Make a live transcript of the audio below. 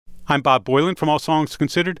I'm Bob Boilen from All Songs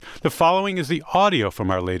Considered. The following is the audio from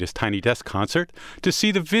our latest Tiny Desk concert. To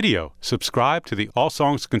see the video, subscribe to the All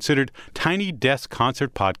Songs Considered Tiny Desk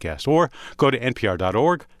Concert podcast or go to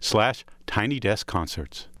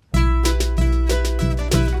npr.org/tinydeskconcerts.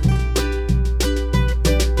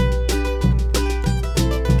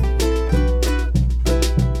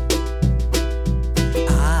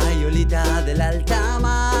 Ay, olita del alta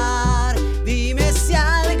mar, dime si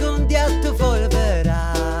algún día tú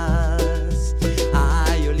volverás.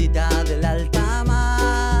 Ay, olita del alta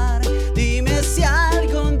mar, dime si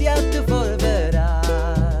algún día tú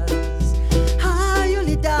volverás. Ay,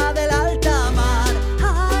 olita del alta mar,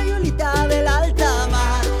 ay, olita del alta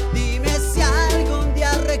mar, dime si algún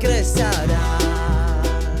día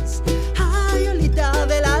regresarás. Ay, olita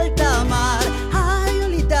del alta mar, ay,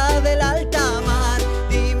 olita del alta mar,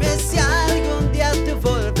 dime si algún día tú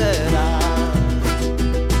volverás.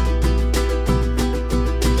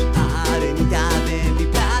 Arenita de mi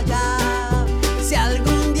playa, si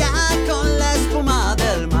algún día con la espuma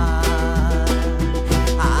del mar.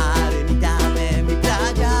 Arenita de mi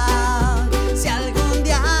playa, si algún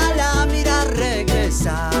día la miras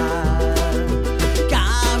regresar.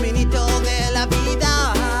 Caminito de la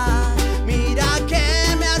vida, mira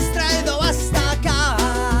que me has traído hasta acá.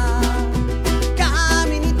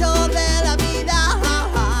 Caminito de la vida,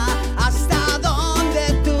 hasta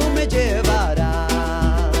donde tú me llevarás.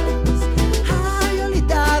 Ay,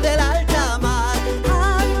 olita del alta mar,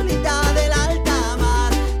 ay, olita del alta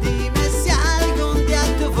mar, dime si algún día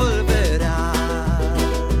tú volverás.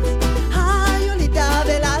 Ay, olita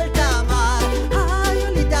del alta mar, ay,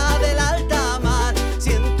 olita del alta mar,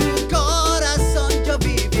 si en tu corazón yo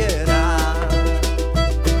viviera.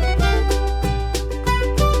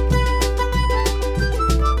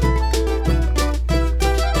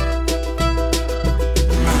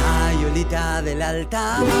 Ay, olita del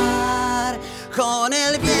alta mar, con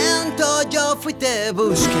el viento yo fui te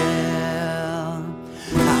busqué.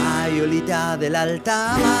 Ay, olita del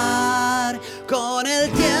alta mar, con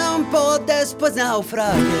el tiempo después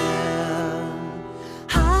naufragué.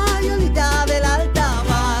 Ay, olita del alta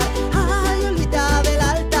mar, ay, olita del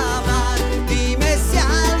alta mar, dime si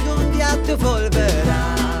algún día tú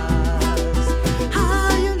volverás.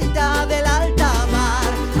 Ay, olita del alta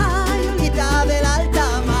mar, ay, olita del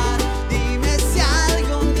alta mar, dime si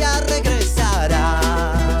algún día regresarás.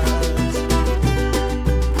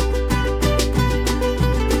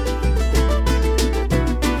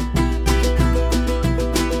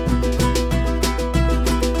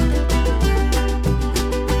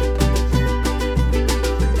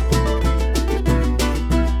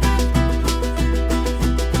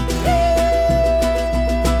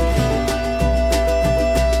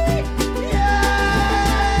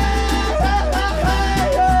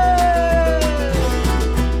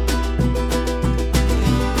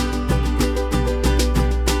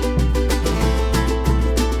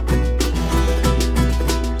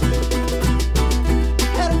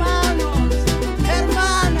 Hermanos,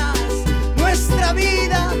 hermanas, nuestra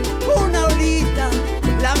vida, una olita,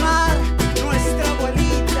 la mar, nuestra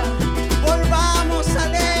abuelita. Volvamos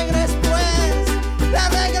alegres pues, de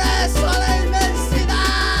regreso a la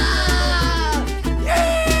inmensidad.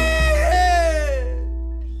 ¡Yeah!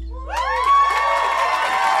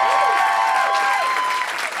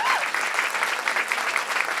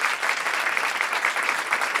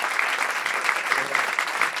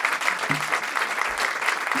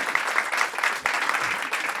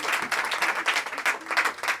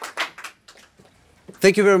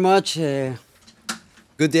 Thank you very much.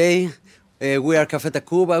 Good day. We are Café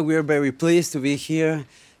Tacuba. We are very pleased to be here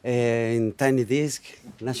in Tiny Disc,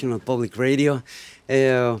 National Public Radio.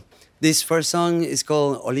 This first song is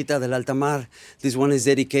called Olita del Alta Mar. This one is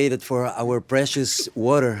dedicated for our precious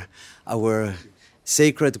water, our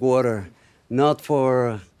sacred water, not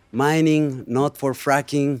for mining, not for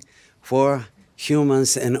fracking, for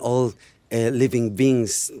humans and all living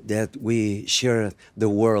beings that we share the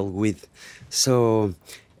world with. So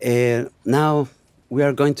now we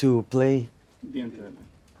are going to play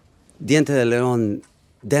Diente de León,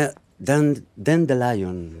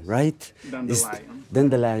 Dandelion, right? Dandelion.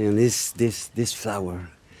 Dandelion is this flower.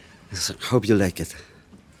 So, hope you like it.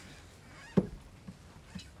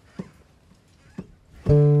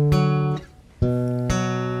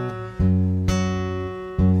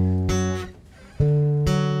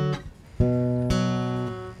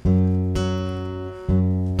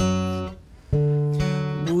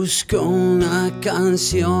 Busco una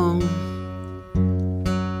canción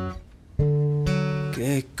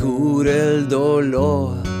que cure el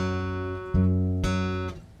dolor.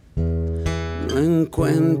 No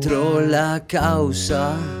encuentro la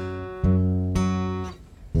causa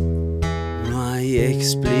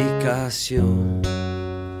explicación.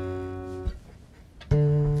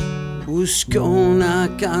 Busco una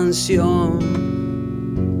canción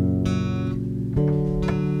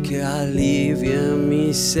que alivie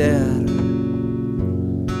mi ser.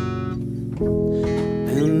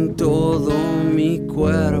 En todo mi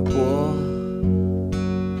cuerpo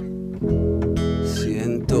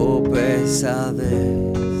siento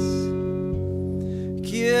pesadez.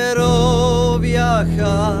 Quiero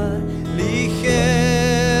viajar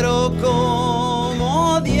ligero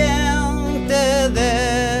como diente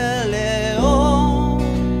de león.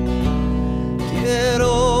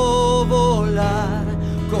 Quiero volar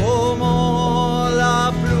como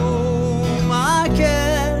la pluma que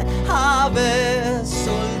el ave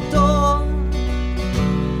soltó.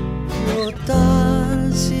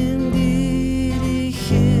 Flotar sin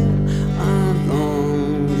dirigir a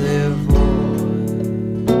dónde voy.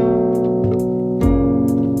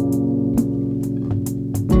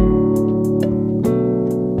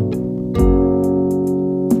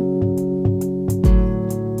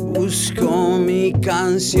 Busco mi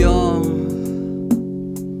canción,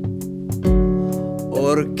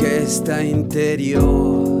 orquesta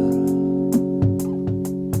interior,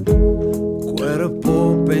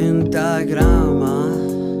 cuerpo pentagrama,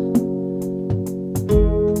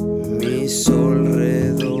 mi sol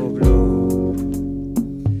redobló.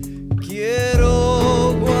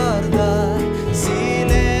 Quiero guardar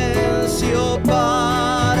silencio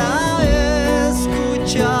para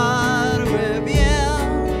escucharme bien,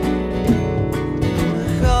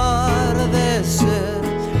 dejar de ser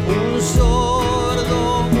un sordo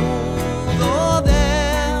mudo de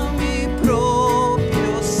mi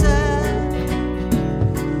propio ser,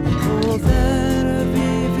 poder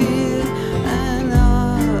vivir en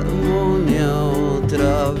armonía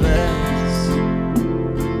otra vez,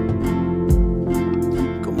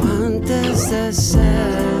 como antes de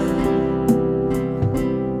ser,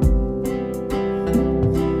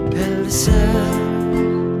 el ser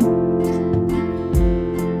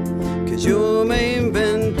que yo me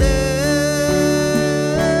inventé.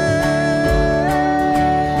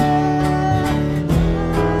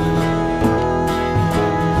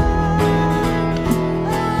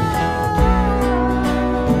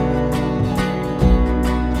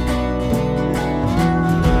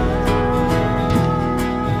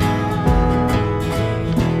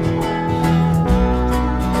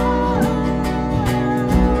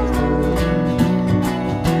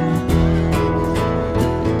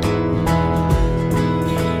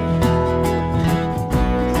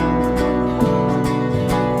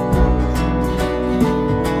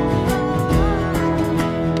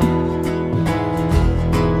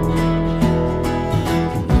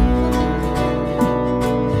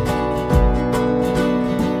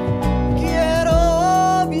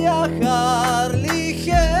 Quiero viajar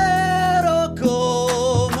ligero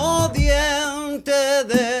como diente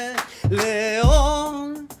de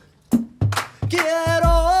león.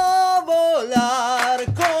 Quiero volar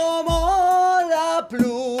como la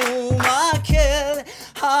pluma que el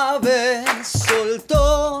ave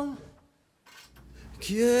soltó.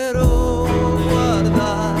 Quiero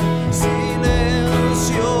guardar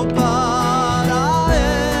silencio para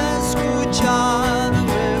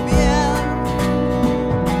escucharme bien,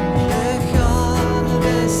 dejar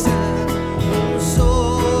de ser un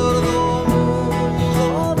sordo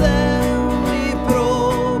mudo de mi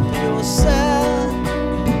propio ser,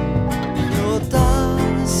 flotar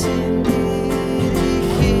sin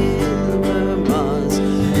dirigirme más,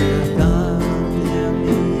 dejarle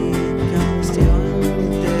mi canción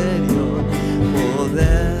interior,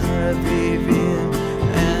 poder vivir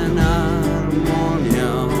en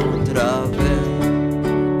armonía otra vez.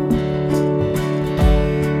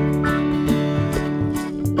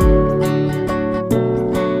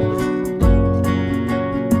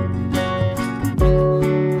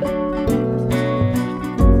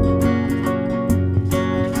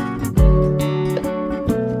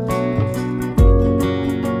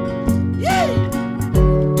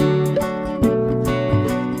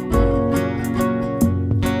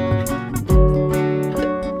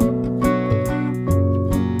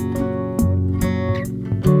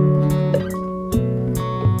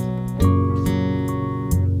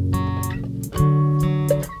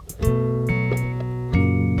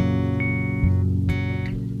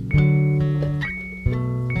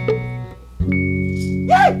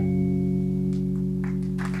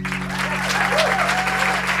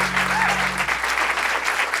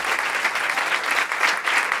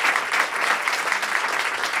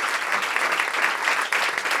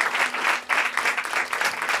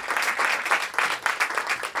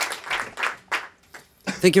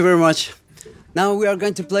 Thank you very much. Now we are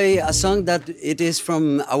going to play a song that it is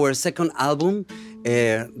from our second album,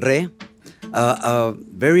 Re, a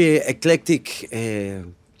very eclectic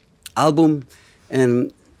album,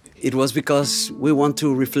 and it was because we want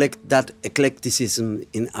to reflect that eclecticism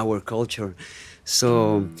in our culture.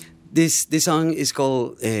 So this song is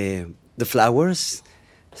called The Flowers.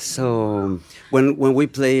 So when we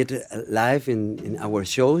play it live in our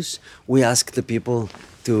shows, we ask the people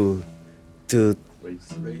to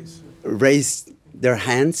raise their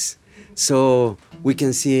hands so we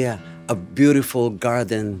can see a beautiful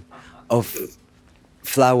garden of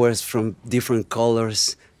flowers from different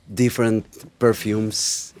colors, different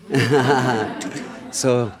perfumes.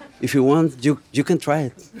 So if you want, you can try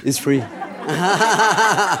it. It's free.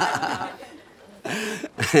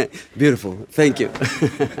 Beautiful. Thank you.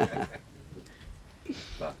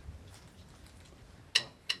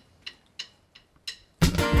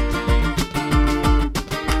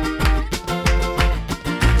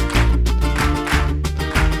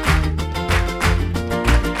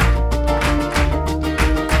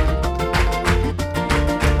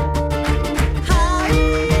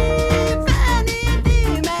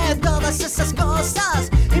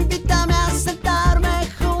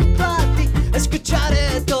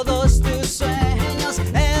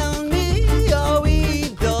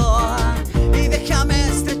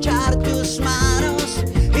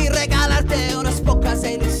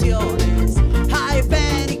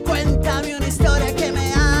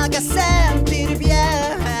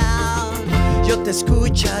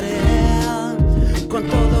 Escucharé con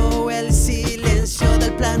todo el silencio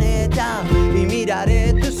del planeta y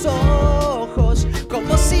miraré tus ojos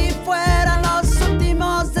como si fueran los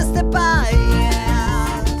últimos de este país.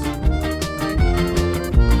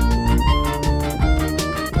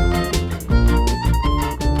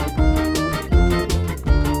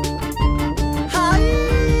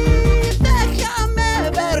 Ay,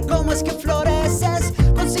 déjame ver cómo es que floreces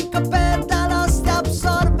con 5 pétalos te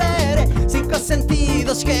absorberé, 5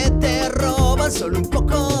 sentidos que te roban solo un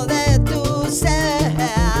poco de tu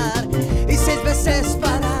ser y 6 veces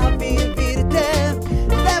para vivirte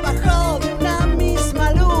debajo de una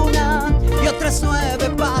misma luna y otras 9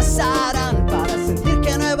 pasarán para sentir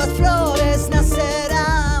que nuevas flores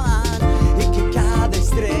nacerán y que cada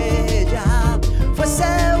estrella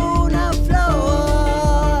fuese una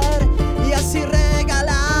flor y así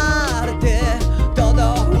regalarte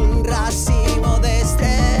todo un racimo de estrellas.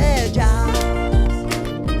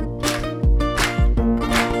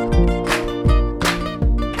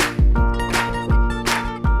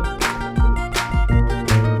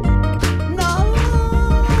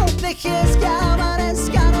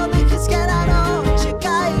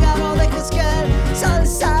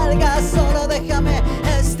 Solo déjame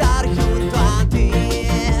estar junto a ti.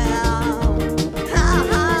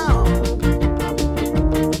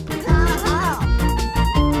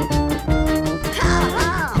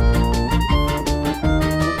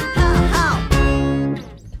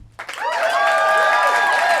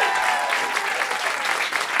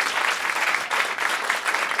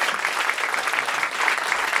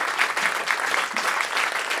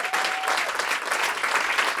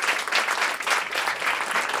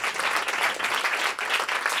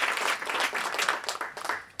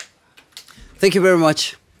 Thank you very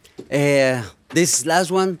much. This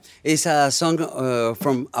last one is a song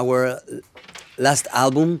from our last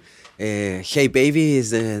album. Hey Baby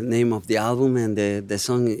is the name of the album, and the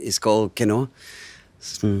song is called Que No.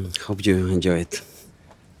 Hope you enjoy it.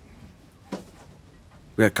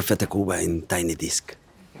 We are Café Tacuba in Tiny Disc.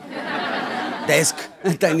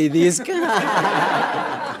 Tiny Disc.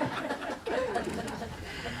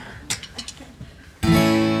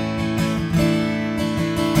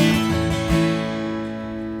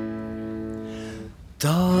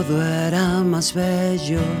 Todo era más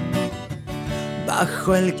bello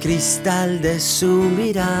bajo el cristal de su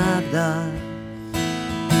mirada.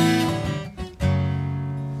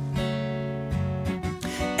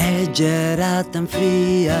 Ella era tan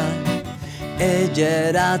fría, ella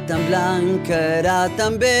era tan blanca, era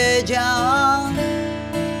tan bella.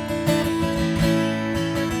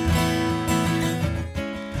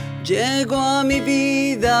 Llegó a mi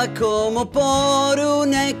vida como por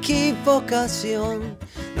una equivocación.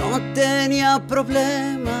 No tenía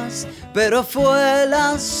problemas, pero fue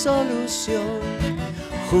la solución.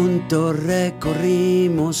 Juntos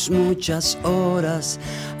recorrimos muchas horas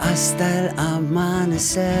hasta el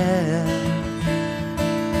amanecer.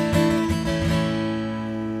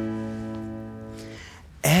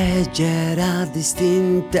 Ella era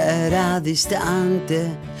distinta, era distante,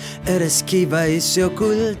 era esquiva y se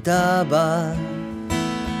ocultaba.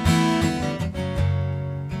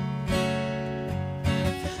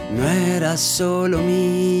 No era solo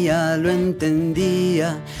mía, lo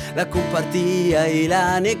entendía, la compartía y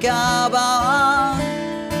la negaba.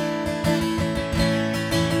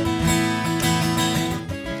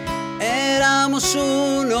 Éramos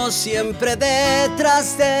uno siempre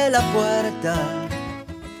detrás de la puerta,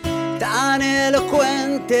 tan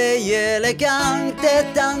elocuente y elegante,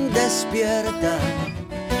 tan despierta.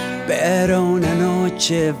 Pero una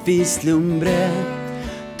noche vislumbré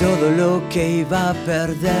todo lo que iba a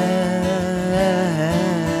perder.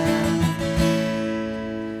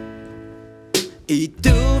 Y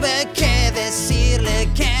tuve que decirle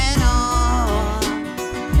que no,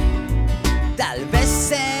 tal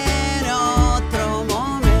vez en otro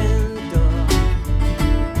momento.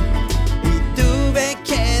 Y tuve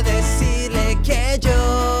que decirle que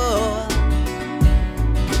yo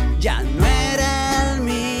ya no era el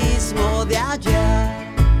mismo de ayer.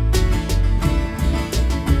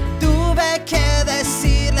 Tuve que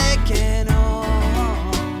decirle que no,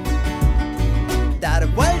 dar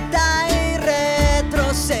vuelta y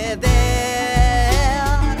retroceder.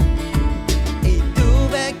 Y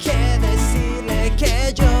tuve que decirle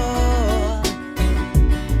que yo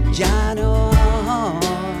ya no.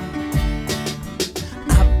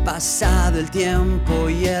 Ha pasado el tiempo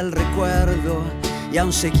y el recuerdo y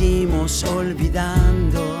aún seguimos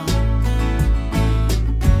olvidando.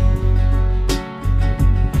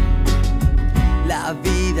 La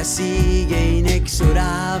vida sigue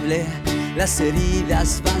inexorable, las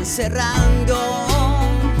heridas van cerrando.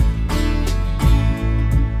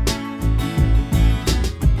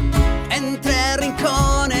 Entre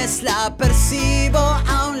rincones la persigo.